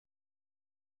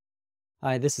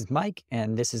Hi, this is Mike,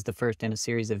 and this is the first in a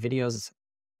series of videos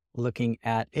looking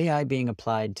at AI being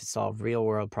applied to solve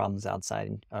real-world problems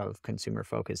outside of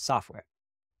consumer-focused software.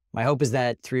 My hope is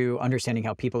that through understanding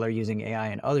how people are using AI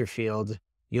in other fields,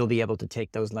 you'll be able to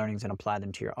take those learnings and apply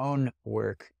them to your own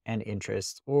work and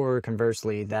interests, or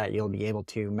conversely, that you'll be able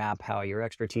to map how your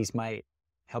expertise might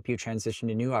help you transition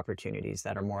to new opportunities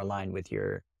that are more aligned with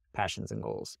your passions and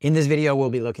goals. In this video, we'll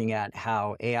be looking at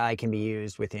how AI can be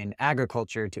used within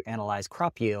agriculture to analyze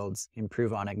crop yields,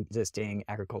 improve on existing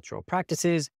agricultural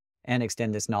practices, and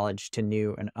extend this knowledge to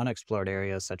new and unexplored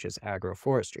areas such as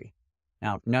agroforestry.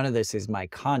 Now, none of this is my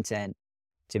content.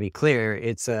 To be clear,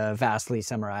 it's a vastly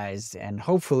summarized and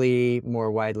hopefully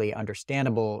more widely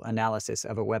understandable analysis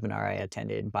of a webinar I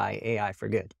attended by AI for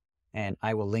Good. And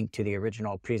I will link to the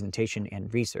original presentation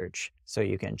and research so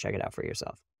you can check it out for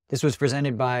yourself. This was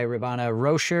presented by Ravana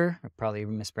Rocher, I'm probably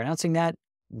mispronouncing that,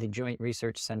 the Joint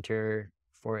Research Center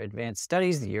for Advanced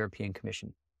Studies, the European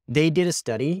Commission. They did a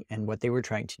study, and what they were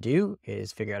trying to do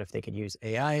is figure out if they could use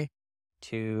AI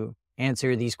to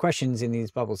answer these questions in these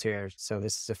bubbles here. So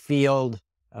this is a field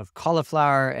of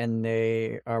cauliflower, and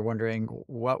they are wondering,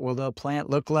 what will the plant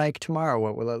look like tomorrow?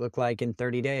 What will it look like in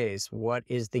 30 days? What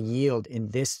is the yield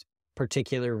in this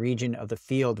particular region of the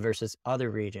field versus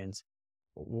other regions?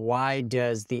 Why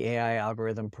does the AI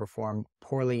algorithm perform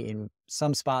poorly in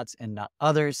some spots and not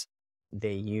others?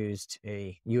 They used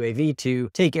a UAV to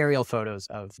take aerial photos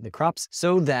of the crops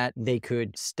so that they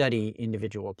could study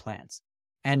individual plants.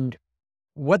 And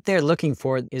what they're looking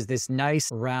for is this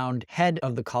nice round head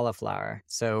of the cauliflower.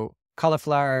 So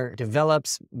cauliflower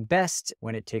develops best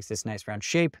when it takes this nice round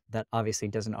shape. That obviously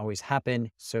doesn't always happen.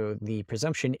 So the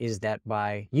presumption is that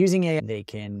by using AI, they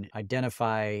can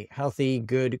identify healthy,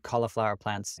 good cauliflower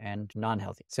plants and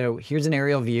non-healthy. So here's an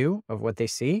aerial view of what they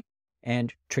see.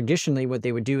 And traditionally what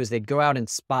they would do is they'd go out and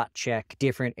spot check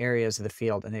different areas of the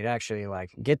field, and they'd actually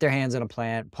get their hands on a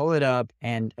plant, pull it up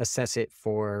and assess it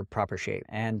for proper shape.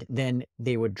 And then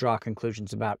they would draw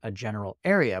conclusions about a general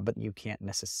area, but you can't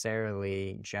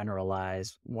necessarily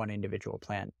generalize one individual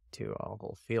plant to a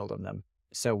whole field of them.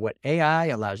 So what AI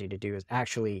allows you to do is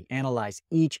actually analyze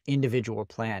each individual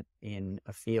plant in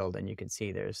a field. And you can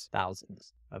see there's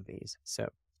thousands of these. So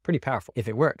pretty powerful if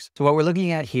it works. So what we're looking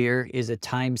at here is a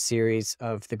time series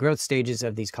of the growth stages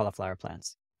of these cauliflower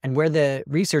plants. And where the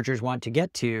researchers want to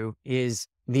get to is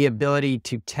the ability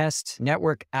to test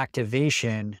network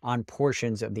activation on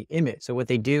portions of the image. So what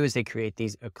they do is they create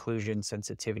these occlusion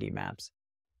sensitivity maps.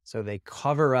 So they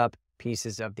cover up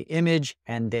pieces of the image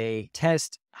and they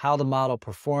test how the model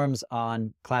performs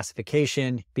on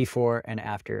classification before and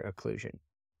after occlusion.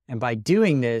 And by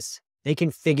doing this, they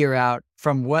can figure out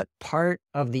from what part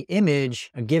of the image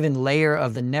a given layer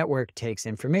of the network takes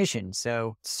information.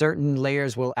 So certain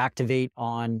layers will activate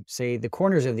on, say, the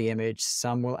corners of the image.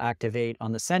 Some will activate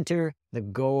on the center. The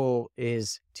goal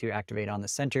is to activate on the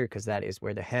center because that is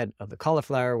where the head of the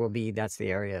cauliflower will be. That's the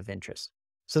area of interest.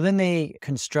 So then they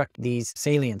construct these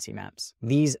saliency maps.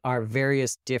 These are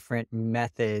various different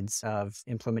methods of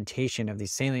implementation of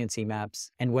these saliency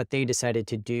maps. And what they decided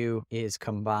to do is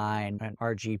combine an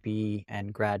RGB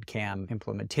and GradCam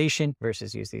implementation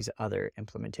versus use these other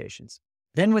implementations.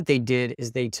 Then what they did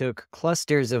is they took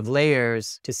clusters of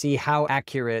layers to see how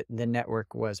accurate the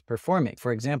network was performing.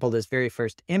 For example, this very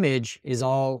first image is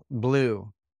all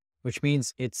blue, which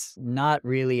means it's not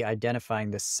really identifying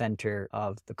the center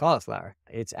of the cauliflower.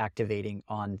 It's activating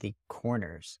on the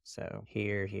corners. So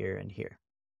here, here, and here.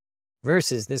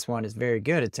 Versus this one is very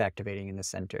good. It's activating in the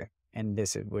center. And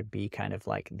this would be kind of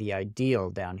like the ideal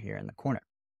down here in the corner.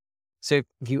 So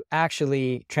if you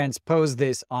actually transpose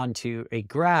this onto a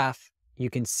graph, you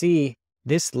can see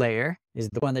this layer is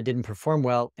the one that didn't perform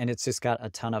well, and it's just got a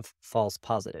ton of false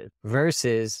positive.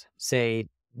 Versus, say,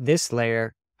 this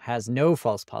layer has no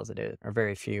false positive, or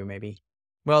very few maybe.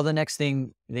 Well, the next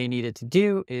thing they needed to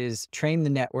do is train the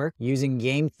network using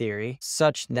game theory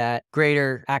such that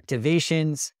greater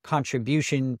activations,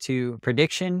 contribution to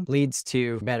prediction leads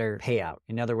to better payout.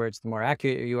 In other words, the more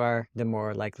accurate you are, the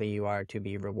more likely you are to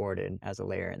be rewarded as a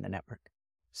layer in the network.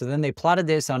 So then they plotted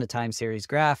this on a time series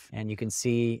graph, and you can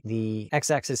see the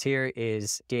x-axis here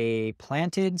is day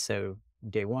planted. So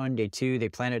day 1, day 2, they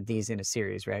planted these in a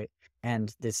series, right?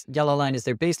 And this yellow line is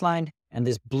their baseline, and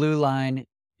this blue line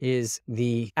is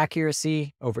the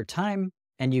accuracy over time.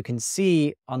 And you can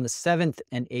see on the 7th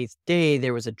and 8th day,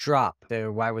 there was a drop.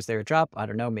 So why was there a drop? I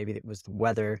don't know. Maybe it was the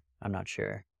weather. I'm not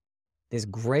sure. This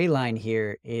gray line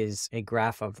here is a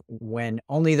graph of when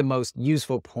only the most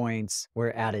useful points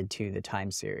were added to the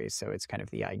time series. So it's kind of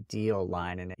the ideal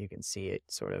line, and you can see it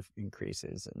sort of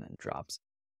increases and then drops.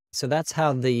 So that's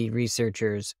how the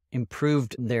researchers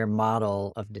improved their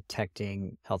model of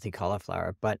detecting healthy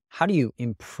cauliflower. But how do you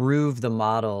improve the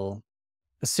model?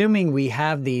 Assuming we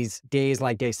have these days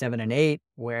like day 7 and 8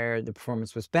 where the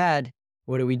performance was bad,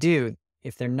 what do?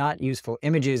 If they're not useful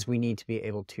images, we need to be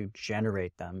able to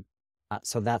generate them.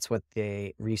 So that's what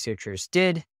the researchers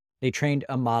did. They trained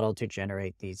a model to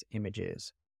generate these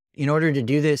images. In order to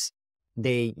do this,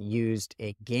 they used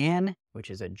a GAN, which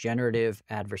is a generative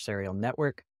adversarial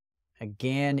network. A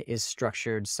GAN is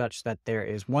structured such that there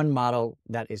is one model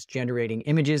that is generating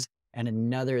images and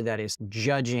another that is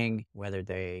judging whether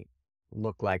they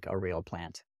look like a real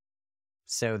plant.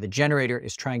 So the generator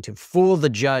is trying to fool the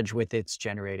judge with its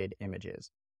generated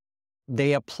images.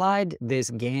 They applied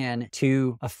this GAN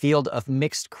to a field of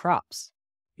mixed crops.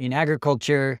 In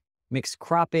agriculture, mixed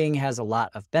cropping has a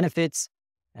lot of benefits.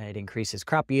 It increases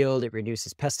crop yield, it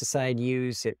reduces pesticide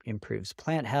use, it improves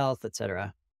plant health,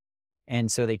 etc. And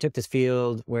so they took this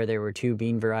field where there were 2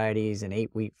 bean varieties and 8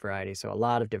 wheat varieties, so a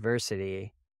lot of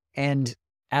diversity. And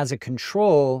as a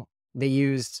control, they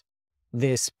used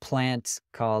this plant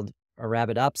called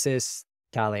Arabidopsis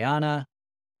thaliana,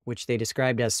 which they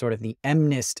described as sort of the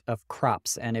MNIST of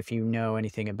crops. And if you know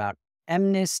anything about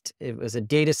MNIST, it was a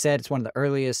data set. It's one of the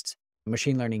earliest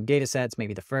machine learning data sets,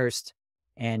 maybe the first.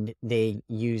 And they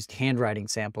used handwriting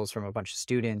samples from a bunch of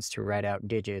students to write out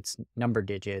digits, number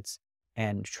digits,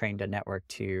 and trained a network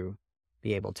to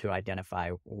be able to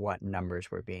identify what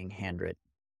numbers were being handwritten.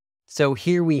 So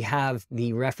here we have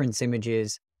the reference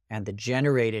images and the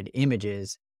generated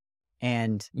images.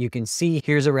 And you can see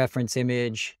here's a reference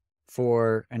image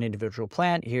for an individual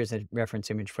plant. Here's a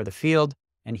reference image for the field.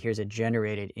 And here's a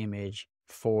generated image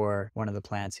for one of the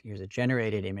plants. Here's a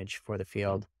generated image for the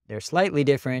field. They're slightly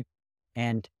different.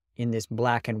 And in this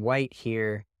black and white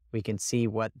here, we can see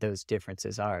what those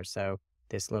differences are. So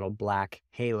this little black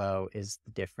halo is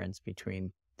the difference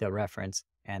between the reference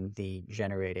and the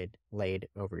generated laid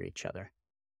over each other.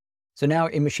 So now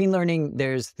in machine learning,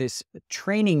 there's this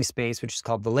training space, which is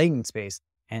called the latent space.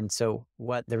 And so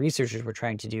what the researchers were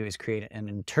trying to do is create an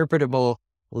interpretable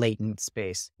latent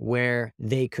space where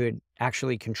they could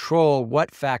actually control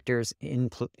what factors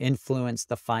influence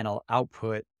the final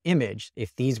output image.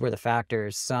 If these were the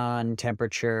factors, sun,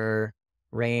 temperature,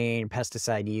 rain,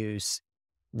 pesticide use,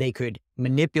 they could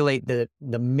manipulate the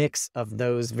mix of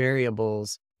those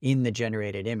variables in the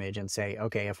generated image and say,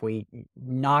 okay, if we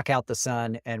knock out the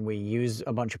sun and we use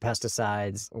a bunch of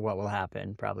pesticides, what will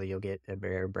happen? Probably you'll get a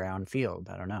bare brown field.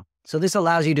 I don't know. So this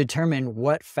allows you to determine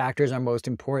what factors are most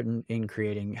important in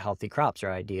creating healthy crops or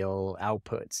ideal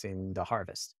outputs in the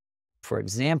harvest. For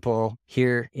example,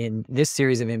 here in this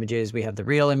series of images, we have the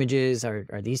real images are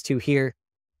these 2 here.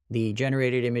 The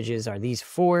generated images are these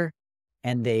 4,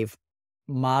 and they've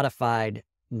modified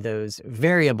those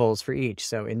variables for each.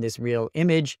 So in this real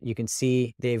image, you can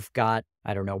see they've got,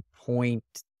 I don't know,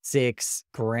 0.6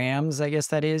 grams, I guess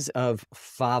that is, of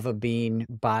fava bean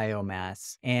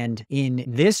biomass. And in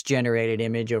this generated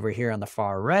image over here on the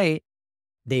far right,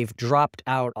 they've dropped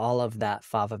out all of that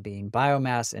fava bean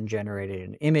biomass and generated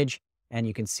an image, and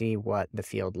you can see what the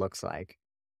field looks like.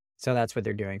 So that's what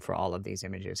they're doing for all of these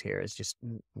images here, is just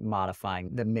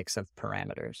modifying the mix of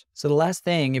parameters. So the last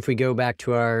thing, if we go back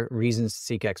to our reasons to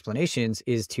seek explanations,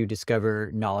 is to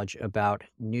discover knowledge about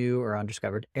new or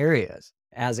undiscovered areas.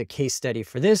 As a case study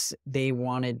for this, they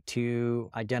wanted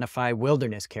to identify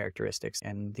wilderness characteristics.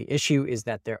 And the issue is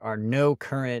that there are no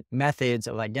current methods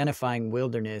of identifying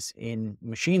wilderness in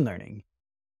machine learning.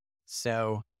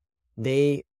 So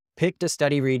they picked a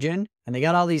study region, and they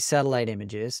got all these satellite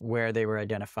images where they were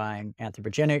identifying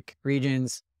anthropogenic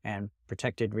regions and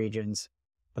protected regions.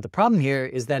 But the problem here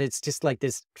is that it's just like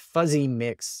this fuzzy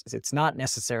mix. It's not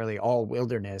necessarily all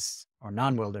wilderness or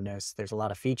non-wilderness. There's a lot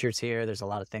of features here. There's a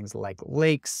lot of things like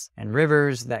lakes and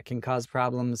rivers that can cause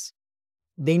problems.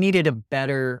 They needed a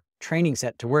better training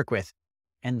set to work with.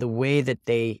 And the way that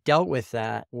they dealt with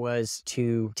that was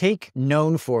to take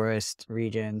known forest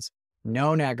regions,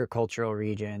 known agricultural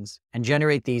regions, and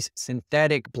generate these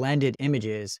synthetic blended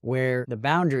images where the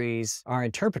boundaries are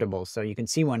interpretable. So you can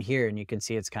see one here and you can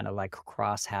see it's kind of like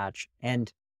crosshatch.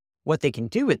 And what they can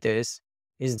do with this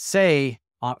is say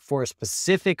for a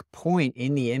specific point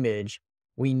in the image,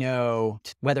 we know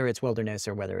whether it's wilderness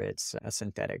or whether it's a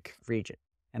synthetic region.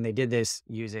 And they did this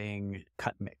using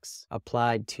cut mix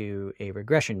applied to a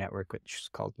regression network, which is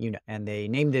called UNIT. And they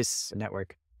named this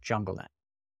network JungleNet.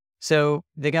 So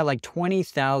they got like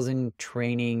 20,000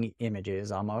 training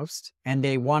images almost, and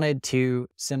they wanted to,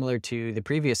 similar to the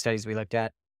previous studies we looked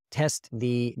at, test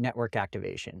the network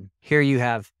activation. Here you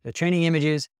have the training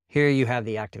images, Here you have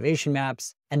the activation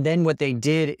maps. And then what they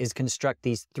did is construct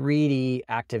these 3D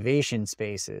activation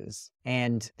spaces.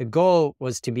 And the goal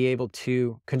was to be able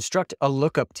to construct a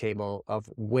lookup table of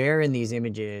where in these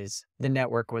images the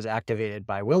network was activated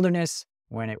by wilderness,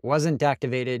 when it wasn't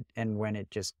activated, and when it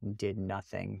just did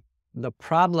nothing. The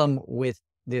problem with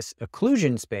this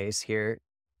occlusion space here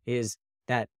is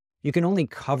that you can only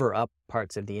cover up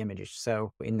parts of the images.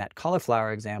 So in that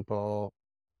cauliflower example,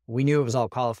 we knew it was all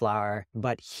cauliflower,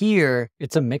 but here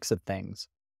it's a mix of things.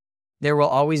 There will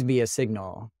always be a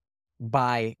signal.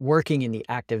 By working in the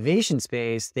activation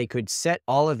space, they could set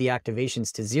all of the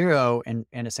activations to 0 and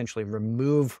essentially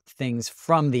remove things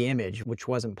from the image, which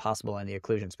wasn't possible in the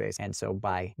occlusion space. And so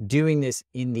by doing this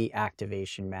in the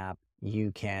activation map,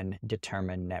 you can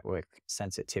determine network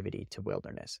sensitivity to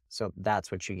wilderness. So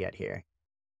that's what you get here.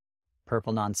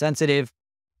 Purple non-sensitive,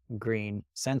 green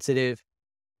sensitive,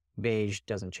 beige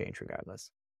doesn't change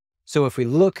regardless. So if we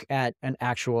look at an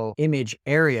actual image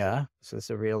area, so this is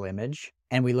a real image,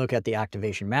 and we look at the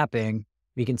activation mapping,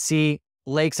 we can see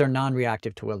lakes are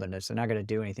non-reactive to wilderness. They're not going to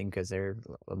do anything because they're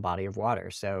a body of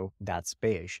water. So that's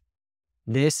beige.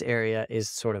 This area is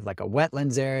sort of like a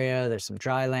wetlands area. There's some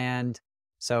dry land.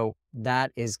 So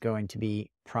that is going to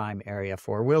be prime area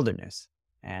for wilderness.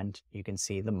 And you can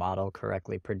see the model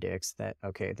correctly predicts that,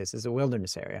 okay, this is a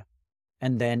wilderness area.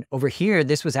 And then over here,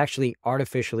 this was actually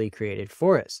artificially created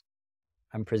forests.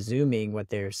 I'm presuming what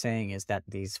they're saying is that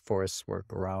these forests were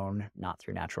grown not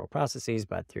through natural processes,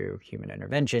 but through human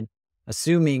intervention.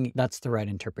 Assuming that's the right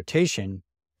interpretation,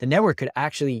 the network could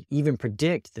actually even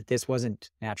predict that this wasn't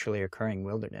naturally occurring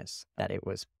wilderness, that it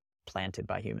was planted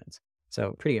by humans.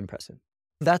 So pretty impressive.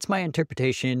 That's my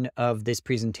interpretation of this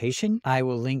presentation. I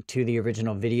will link to the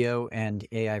original video, and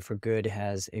AI for Good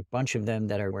has a bunch of them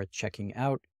that are worth checking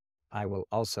out. I will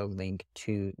also link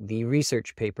to the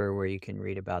research paper where you can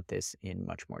read about this in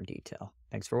much more detail.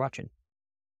 Thanks for watching.